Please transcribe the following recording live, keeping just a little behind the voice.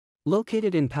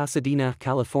Located in Pasadena,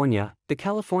 California, the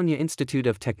California Institute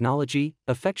of Technology,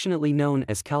 affectionately known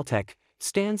as Caltech,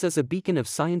 stands as a beacon of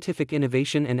scientific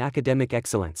innovation and academic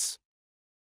excellence.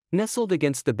 Nestled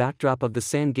against the backdrop of the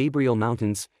San Gabriel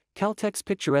Mountains, Caltech's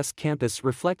picturesque campus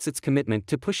reflects its commitment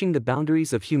to pushing the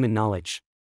boundaries of human knowledge.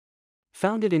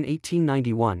 Founded in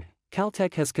 1891,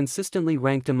 Caltech has consistently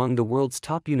ranked among the world's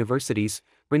top universities,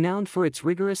 renowned for its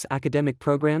rigorous academic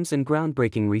programs and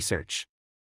groundbreaking research.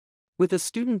 With a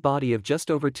student body of just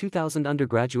over 2,000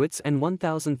 undergraduates and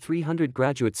 1,300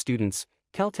 graduate students,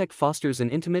 Caltech fosters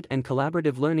an intimate and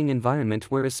collaborative learning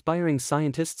environment where aspiring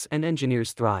scientists and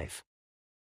engineers thrive.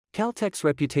 Caltech's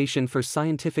reputation for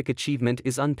scientific achievement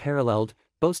is unparalleled,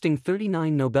 boasting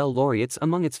 39 Nobel laureates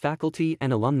among its faculty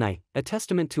and alumni, a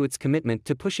testament to its commitment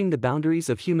to pushing the boundaries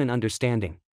of human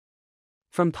understanding.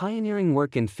 From pioneering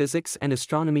work in physics and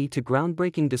astronomy to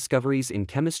groundbreaking discoveries in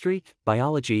chemistry,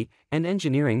 biology, and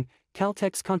engineering,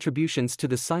 Caltech's contributions to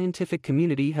the scientific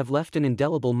community have left an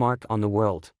indelible mark on the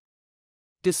world.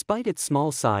 Despite its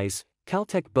small size,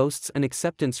 Caltech boasts an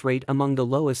acceptance rate among the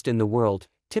lowest in the world,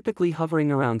 typically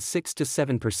hovering around 6 to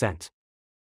 7%.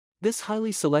 This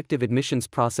highly selective admissions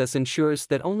process ensures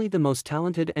that only the most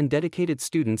talented and dedicated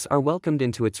students are welcomed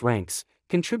into its ranks,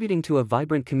 contributing to a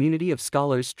vibrant community of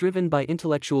scholars driven by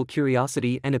intellectual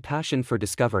curiosity and a passion for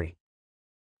discovery.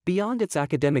 Beyond its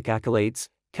academic accolades,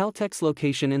 Caltech's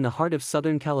location in the heart of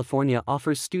Southern California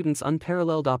offers students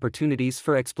unparalleled opportunities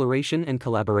for exploration and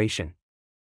collaboration.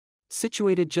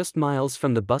 Situated just miles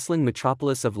from the bustling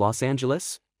metropolis of Los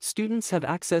Angeles, students have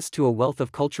access to a wealth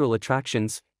of cultural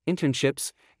attractions,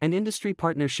 internships, and industry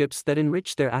partnerships that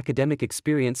enrich their academic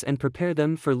experience and prepare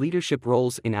them for leadership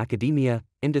roles in academia,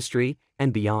 industry,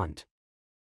 and beyond.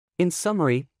 In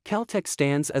summary, Caltech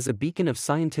stands as a beacon of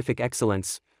scientific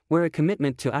excellence, where a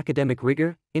commitment to academic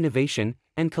rigor, innovation,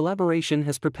 and collaboration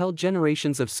has propelled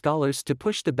generations of scholars to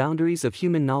push the boundaries of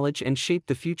human knowledge and shape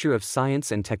the future of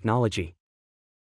science and technology.